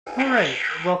Alright,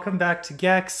 welcome back to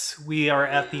Gex. We are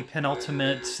at the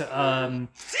penultimate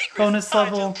bonus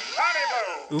level.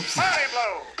 Oops.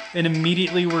 And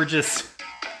immediately we're just,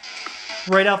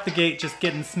 right out the gate, just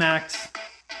getting smacked.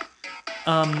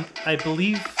 I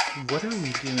believe, what are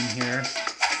we doing here?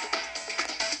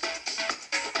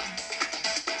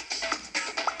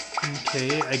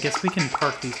 Okay, I guess we can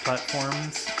park these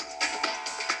platforms.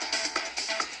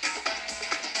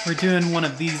 We're doing one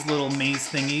of these little maze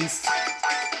thingies.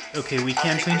 Okay, we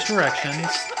can change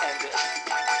directions.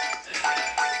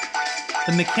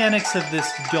 The mechanics of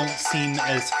this don't seem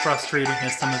as frustrating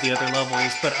as some of the other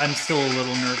levels, but I'm still a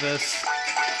little nervous.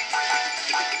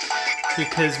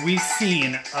 Because we've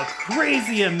seen a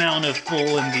crazy amount of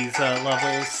bull in these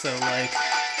levels, so like...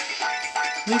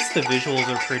 At least the visuals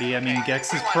are pretty. I mean,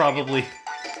 Gex is probably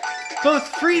both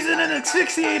freezing and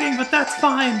asphyxiating, but that's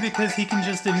fine, because he can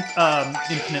just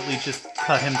infinitely just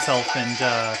cut himself and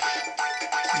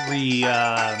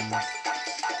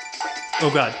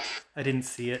oh god, I didn't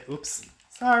see it. Oops.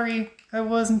 Sorry, I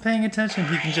wasn't paying attention.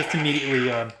 He can just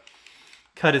immediately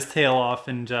cut his tail off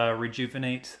and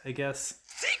rejuvenate, I guess.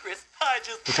 Secrets? I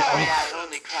just Okay.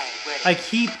 only cry at weddings. I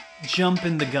keep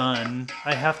jumping the gun.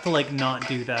 I have to, like, not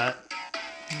do that.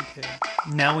 Okay.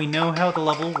 Now we know how the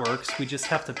level works. We just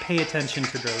have to pay attention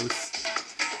to those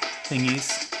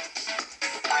thingies.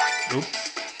 Oop.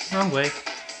 Wrong way.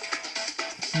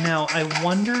 Now, I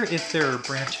wonder if there are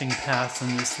branching paths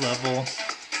in this level.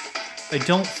 I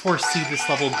don't foresee this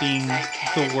level being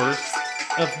the worst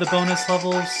of the bonus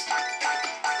levels.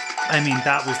 I mean,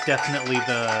 that was definitely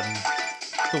the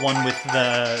one with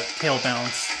the tail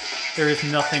bounce. There is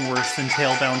nothing worse than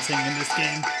tail bouncing in this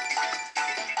game.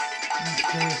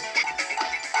 Okay.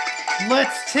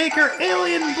 Let's take our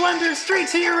alien blender straight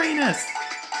to Uranus!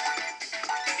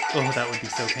 Oh, that would be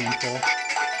so painful.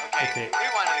 Okay.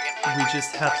 We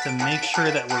just have to make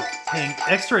sure that we're paying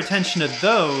extra attention to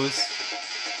those,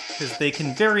 because they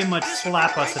can very much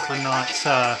slap us if we're not,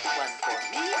 One for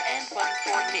me and one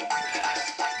for me.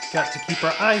 got to keep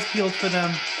our eyes peeled for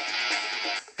them.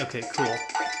 Okay, cool.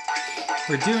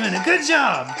 We're doing a good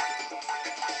job!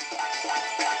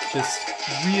 Just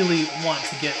really want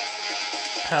to get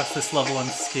past this level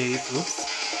unscathed.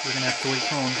 Oops. We're gonna have to wait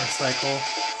for one more cycle.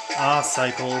 Ah,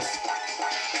 cycles.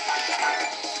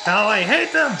 How I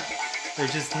hate them! I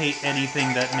just hate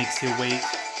anything that makes you wait.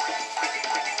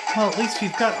 Well, at least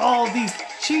we've got all of these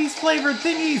cheese-flavored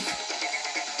thingies!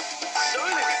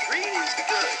 Soylent Green is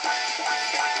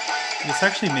good. This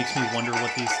actually makes me wonder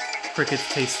what these crickets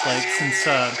taste like, since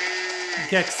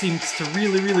Gex seems to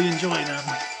really enjoy them.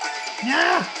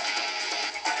 Yeah!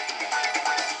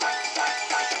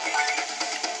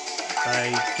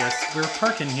 I guess we're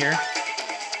parking here.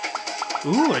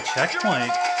 Ooh, a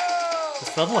checkpoint.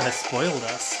 This level has spoiled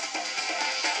us.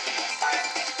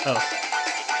 Oh.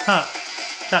 Huh.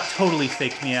 That totally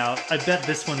faked me out. I bet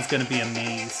this one's gonna be a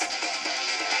maze.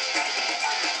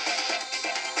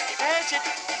 That's it.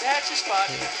 That's your spot.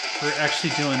 Okay. We're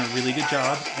actually doing a really good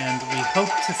job, and we hope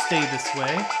to stay this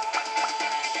way.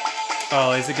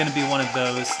 Oh, is it gonna be one of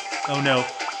those? Oh no.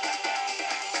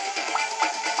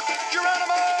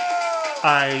 Geronimo!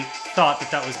 I thought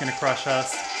that that was gonna crush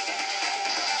us.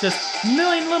 Just a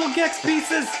million little Gex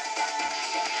pieces!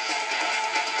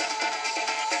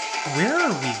 Where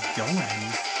are we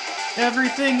going?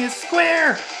 Everything is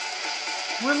square!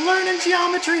 We're learning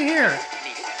geometry here!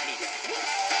 Need it.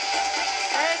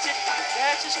 That's it.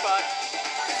 That's your spot.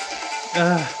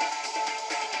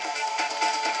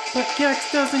 But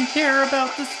Gex doesn't care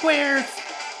about the squares!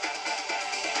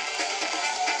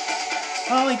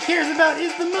 All he cares about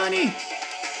is the money!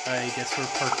 I guess we're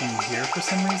parking here for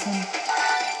some reason?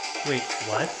 Wait,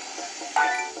 what?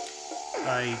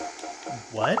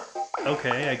 What?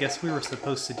 Okay, I guess we were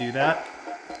supposed to do that.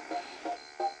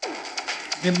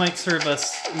 It might serve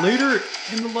us later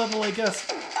in the level, I guess.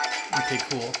 Okay,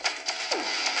 cool.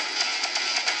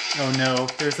 Oh no,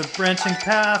 there's a branching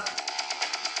path!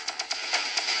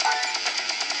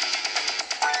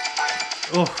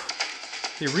 Oh,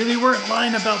 they really weren't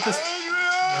lying about this.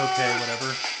 Okay,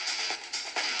 whatever.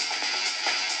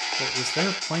 But was there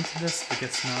a point to this? I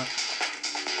guess not.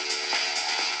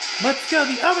 Let's go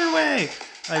the other way!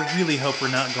 I really hope we're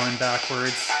not going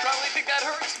backwards. Probably think that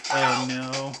hurts. Oh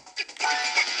no.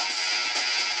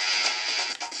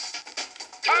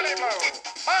 Body blow!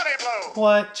 Body blow!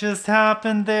 What just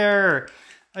happened there?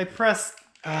 I pressed...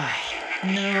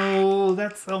 no,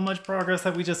 that's so much progress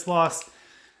that we just lost.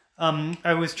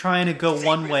 I was trying to go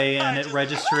one way and it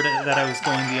registered that I was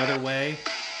going the other way.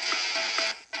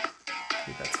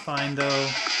 Okay, that's fine though.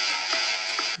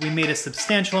 We made a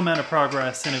substantial amount of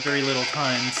progress in a very little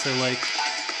time, so like,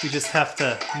 We just have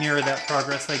to mirror that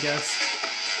progress, I guess.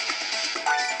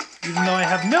 Even though I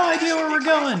have no idea where we're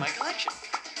going! My collection.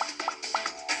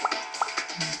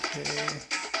 Okay.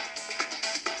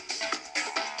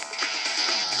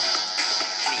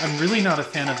 I'm really not a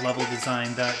fan of level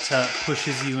design that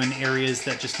pushes you in areas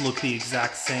that just look the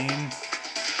exact same.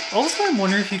 Also, I'm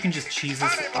wondering if you can just cheese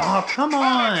this. Oh, come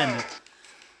on!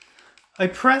 I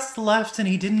pressed left and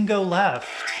he didn't go left.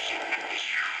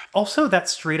 Also, that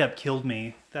straight up killed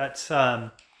me. That's,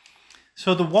 so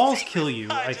the walls kill you,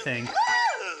 I think.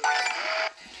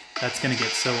 That's gonna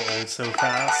get so old so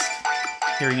fast.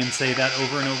 Hearing him say that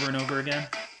over and over and over again.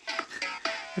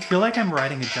 I feel like I'm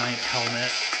riding a giant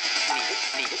helmet.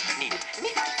 Need it.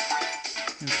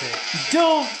 Okay.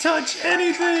 Don't touch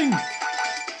anything!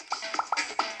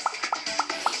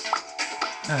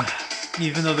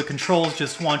 Even though the controls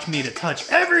just want me to touch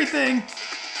everything!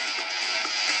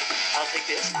 I'll take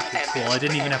this. Okay, cool. I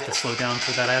didn't even have to slow down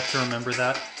for that. I have to remember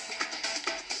that.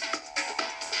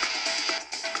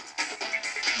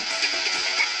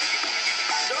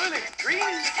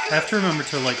 I have to remember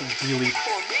to, like, really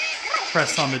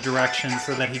press on the direction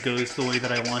so that he goes the way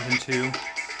that I want him to.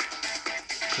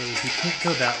 Okay, he can't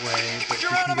go that way, but he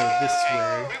can go this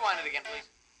way. Rewind it again, please.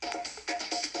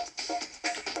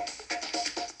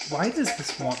 Why does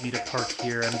this want me to park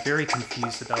here? I'm very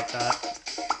confused about that.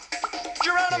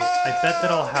 Okay, I bet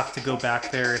that I'll have to go back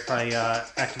there if I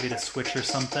activate a switch or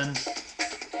something.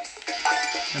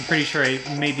 I'm pretty sure I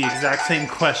made the exact same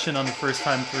question on the first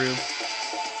time through.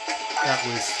 That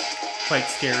was quite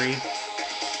scary.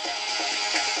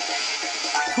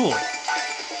 Cool.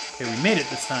 Okay, we made it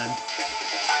this time.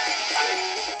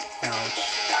 Ouch.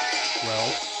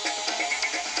 Well.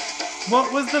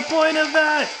 What was the point of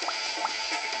that?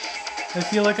 I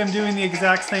feel like I'm doing the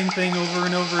exact same thing over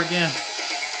and over again.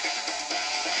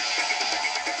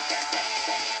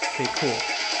 Okay, cool.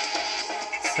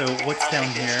 So what's down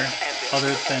here,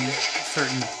 other than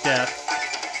certain death?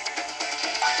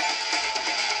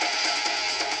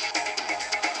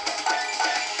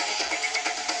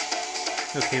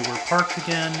 Okay, we're parked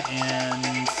again,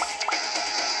 and...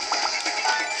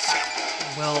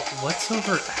 Well, what's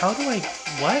over... How do I...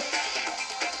 What?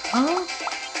 Huh?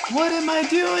 What am I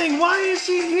doing? Why is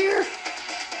she here?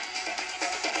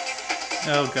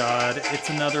 Oh god, it's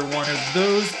another one of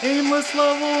those aimless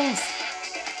levels!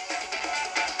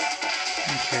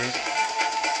 Okay.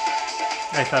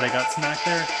 I thought I got smacked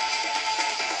there.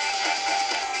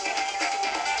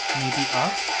 Maybe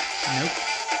up? Nope.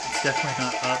 It's definitely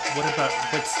not up. What about...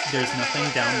 There's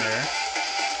nothing down there.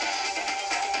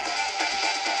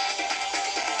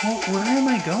 Well, where am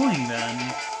I going then?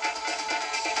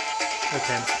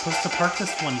 Okay, I'm supposed to park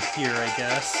this one here, I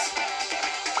guess.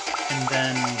 And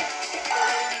then...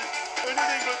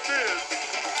 Anything but this.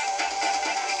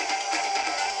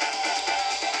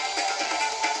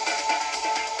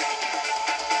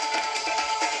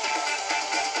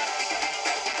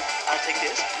 I'll take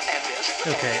this and this.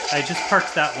 Okay, I just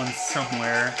parked that one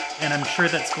somewhere, and I'm sure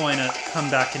that's going to come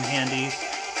back in handy.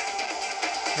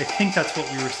 I think that's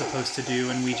what we were supposed to do,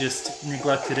 and we just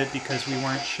neglected it because we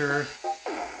weren't sure.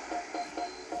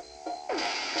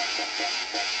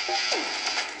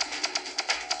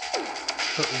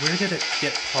 But where did it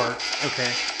get parked?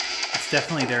 Okay, it's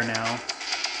definitely there now.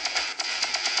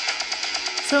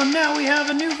 So now we have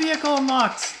a new vehicle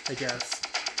unlocked, I guess.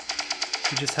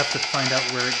 We just have to find out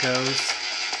where it goes.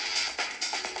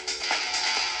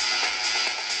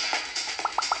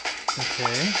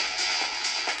 Okay.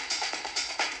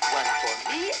 One for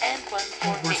me and one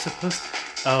for We're me. supposed...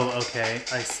 Oh, okay,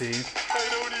 I see. I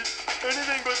don't eat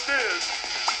anything but this.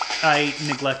 I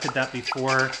neglected that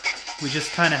before. We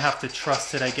just kind of have to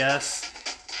trust it, I guess.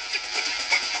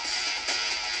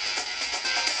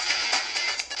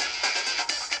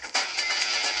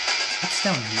 What's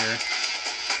down here?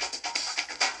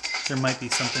 There might be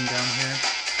something down here.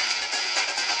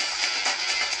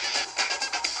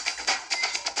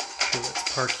 Okay, let's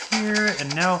park here,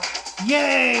 and now...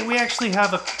 Yay! We actually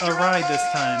have a ride this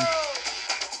time.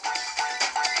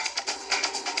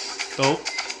 Oh.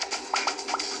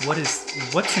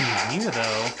 What's in here,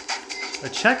 though? A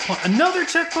checkpoint. Another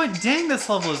checkpoint! Dang, this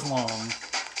level is long.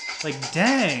 Like,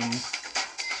 dang.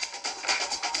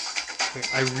 Okay,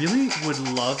 I really would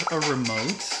love a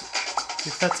remote,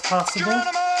 if that's possible.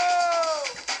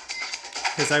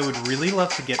 Because I would really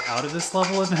love to get out of this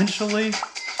level eventually.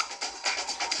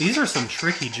 These are some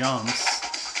tricky jumps.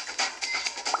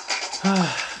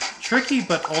 Tricky,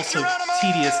 but also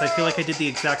tedious. I feel like I did the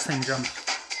exact same jump.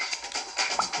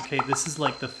 Okay, this is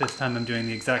like the 5th time I'm doing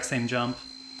the exact same jump.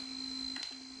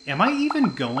 Am I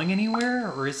even going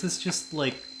anywhere, or is this just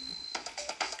like...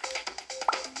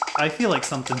 I feel like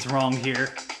something's wrong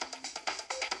here.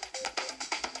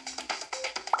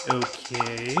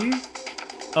 Okay.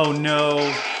 Oh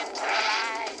no.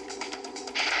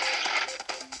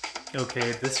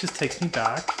 Okay, this just takes me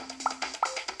back.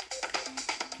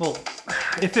 Well,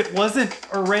 if it wasn't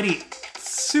already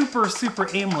super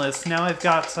aimless, now I've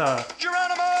got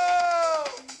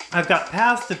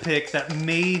paths to pick that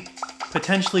may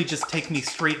potentially just take me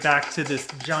straight back to this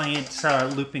giant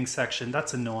looping section.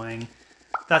 That's annoying.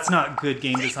 That's not good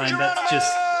game design, that's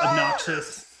just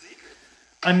obnoxious.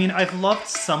 I mean, I've loved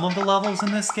some of the levels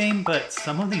in this game, but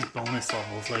some of these bonus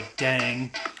levels, like,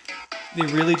 dang. They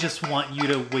really just want you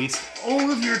to waste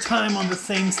all of your time on the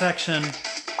same section.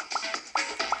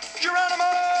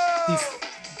 These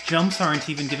jumps aren't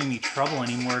even giving me trouble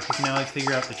anymore, because now I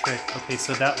figure out the trick. Okay,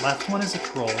 so that left one is a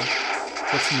troll.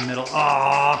 What's in the middle?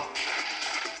 Ah!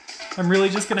 I'm really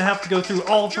just gonna have to go through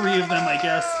all three of them, I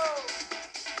guess.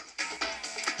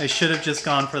 I should have just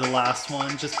gone for the last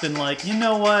one. Just been like, you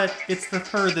know what? It's the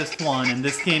furthest one, and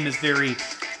this game is very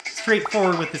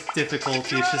straightforward with its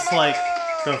difficulty. It's just like,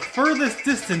 the furthest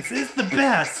distance is the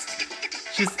best!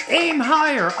 Just aim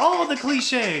higher! All the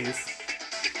cliches!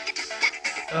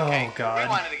 Oh god.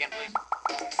 Rewind it again,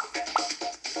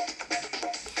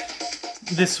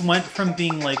 please. This went from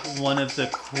being like one of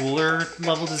the cooler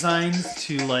level designs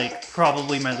to like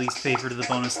probably my least favorite of the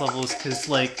bonus levels, because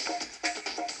like,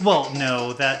 well,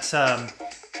 no, that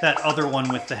other one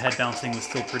with the head bouncing was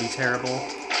still pretty terrible.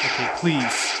 Okay,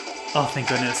 please. Oh, thank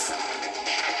goodness.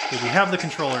 Okay, we have the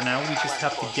controller now, we just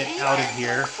have to get out of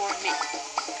here.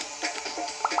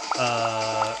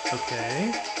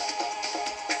 Okay.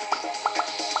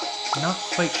 Not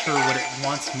quite sure what it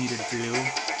wants me to do.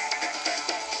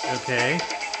 Okay.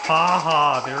 Ha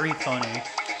ha, very funny.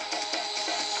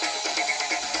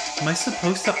 Am I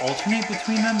supposed to alternate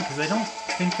between them? Because I don't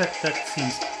think that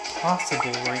seems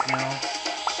possible right now.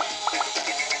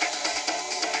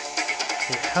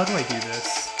 Okay, how do I do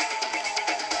this?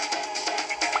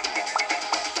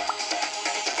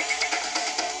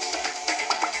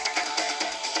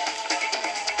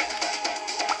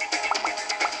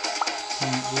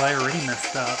 Well, I already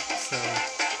messed up, so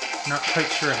I'm not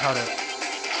quite sure how to...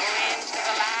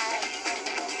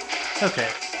 Okay.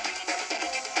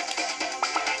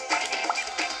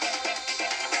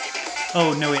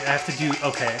 Oh, no, wait, I have to do...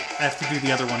 Okay, I have to do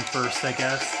the other one first, I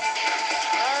guess.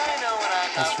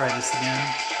 Let's try this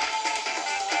again.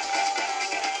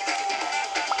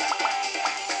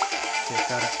 Okay, I've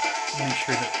gotta make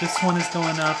sure that this one is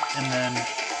going up, and then...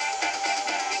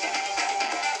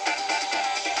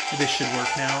 This should work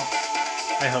now.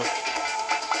 I hope.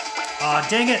 Aw,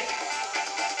 dang it!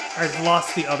 I've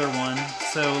lost the other one,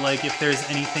 so, like, if there's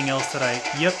anything else that I...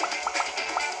 Yep.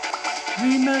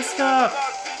 We messed up!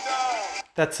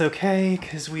 That's okay,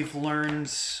 because we've learned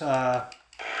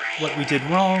what we did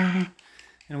wrong,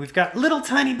 and we've got a little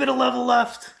tiny bit of level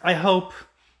left, I hope.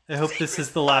 I hope this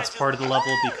is the last part of the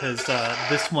level, because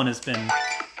this one has been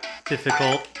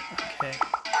difficult. Okay.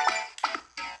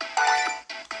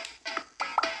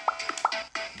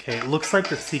 Okay, it looks like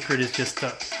the secret is just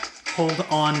to hold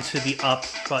on to the up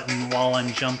button while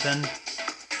I'm jumping.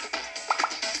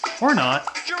 Or not.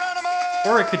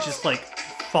 Or it could just, like,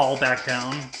 fall back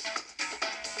down.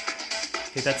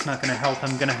 Okay, that's not gonna help.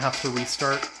 I'm gonna have to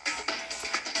restart.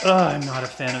 Ugh, I'm not a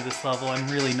fan of this level. I'm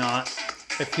really not.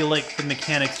 I feel like the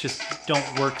mechanics just don't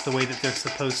work the way that they're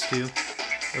supposed to.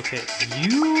 Okay,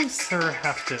 you, sir,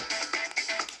 have to...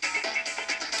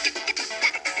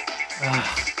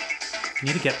 Ugh. I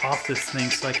need to get off this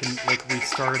thing so I can, like,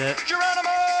 restart it.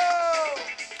 Geronimo!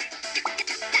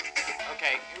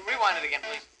 Okay, rewind it again,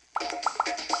 please.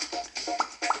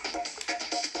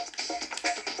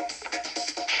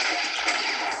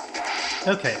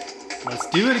 Okay, let's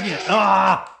do it again.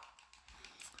 Ah!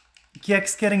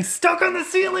 Gek's getting stuck on the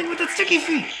ceiling with its sticky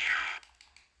feet!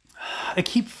 I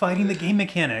keep fighting the game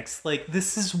mechanics. Like,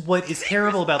 this is what is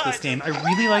terrible about this game. I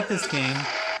really like this game,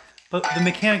 but the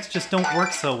mechanics just don't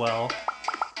work so well.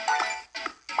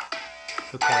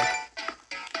 Okay.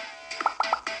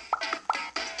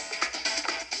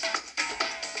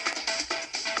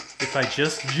 If I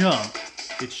just jump,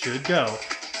 it should go.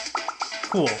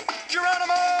 Cool.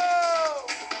 Geronimo!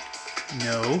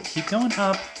 No, keep going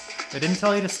up. I didn't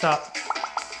tell you to stop.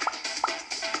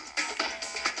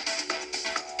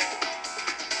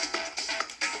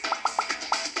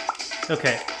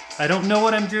 Okay, I don't know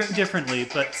what I'm doing differently,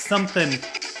 but something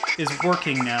is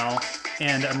working now.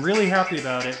 And I'm really happy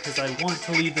about it, because I want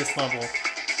to leave this level.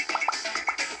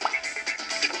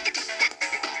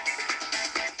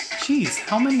 Jeez,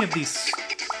 how many of these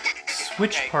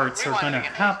switch parts are gonna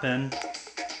happen?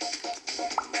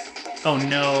 Oh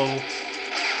no.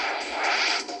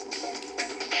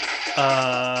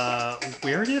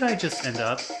 Where did I just end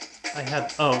up? I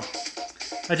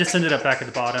just ended up back at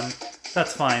the bottom.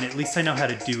 That's fine, at least I know how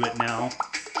to do it now.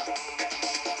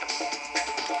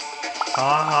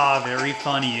 Ah, very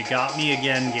funny, you got me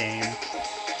again, game.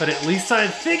 But at least I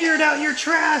figured out your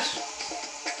trash!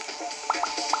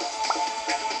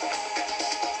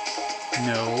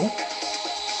 No.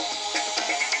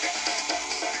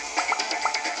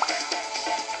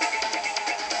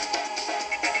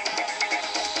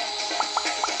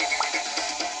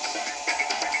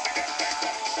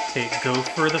 Okay, go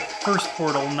for the first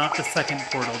portal, not the second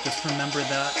portal. Just remember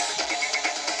that.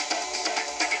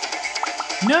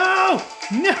 No!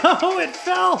 No, it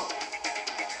fell!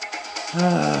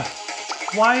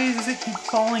 Why does it keep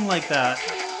falling like that?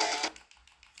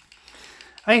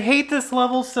 I hate this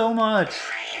level so much.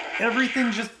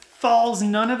 Everything just falls,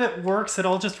 none of it works, it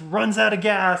all just runs out of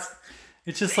gas.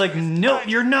 It's just like, nope,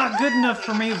 you're not good enough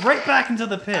for me, right back into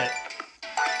the pit.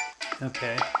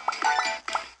 Okay.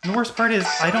 And the worst part is,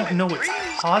 I don't know what's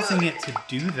causing it to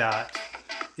do that.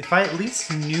 If I at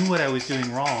least knew what I was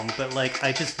doing wrong, but like,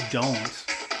 I just don't.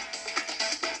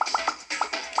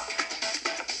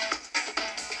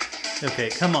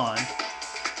 Okay, come on.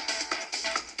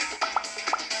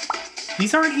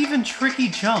 These aren't even tricky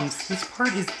jumps. This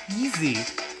part is easy.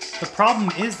 The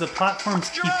problem is the platforms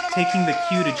keep taking the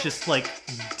cue to just, like,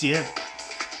 dip.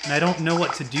 And I don't know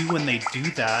what to do when they do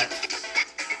that.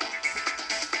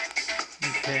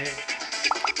 Okay.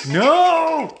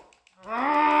 No!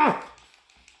 Ah!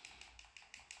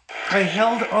 I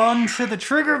held on to the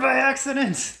trigger by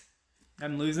accident.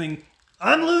 I'm losing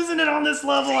it on this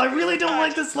level. I really don't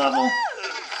like this level.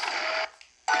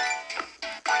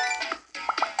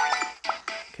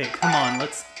 Okay, come on,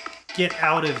 let's get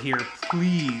out of here,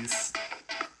 please.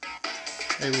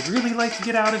 I would really like to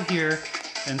get out of here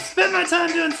and spend my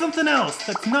time doing something else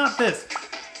that's not this.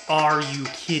 Are you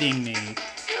kidding me?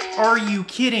 Are you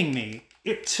kidding me?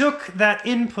 It took that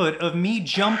input of me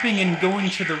jumping and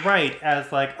going to the right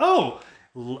as like, oh,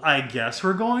 I guess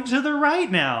we're going to the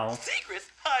right now. Secrets,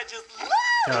 I just love.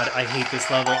 God, I hate this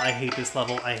level, I hate this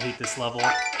level, I hate this level.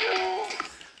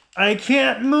 I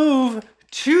can't move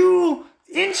 2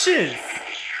 inches!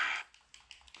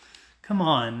 Come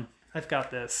on, I've got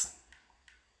this.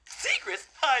 Secrets,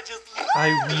 I just love.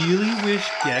 I really wish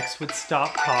Gex would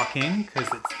stop talking,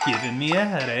 because it's giving me a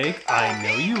headache. I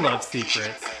know you love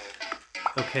secrets.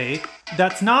 Okay,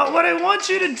 that's not what I want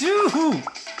you to do!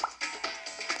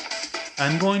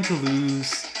 I'm going to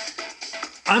lose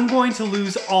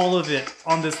all of it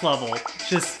on this level.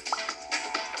 Just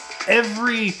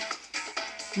every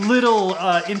little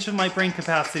inch of my brain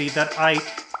capacity that I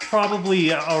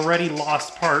probably already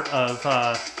lost part of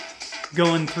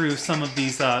going through some of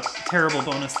these terrible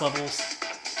bonus levels.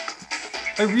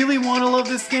 I really want to love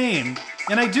this game.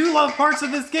 And I do love parts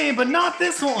of this game, but not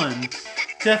this one.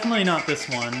 Definitely not this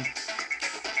one.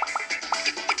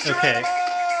 Okay.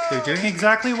 They're doing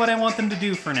exactly what I want them to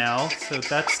do for now, so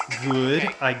that's good,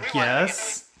 I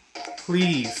guess.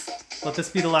 Please, let this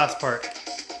be the last part.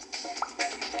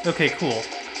 Okay, cool.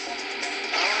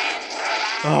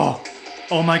 Oh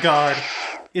my god.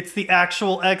 It's the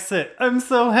actual exit. I'm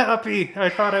so happy. I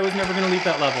thought I was never going to leave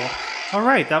that level.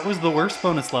 Alright, that was the worst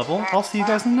bonus level. I'll see you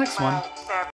guys in the next one.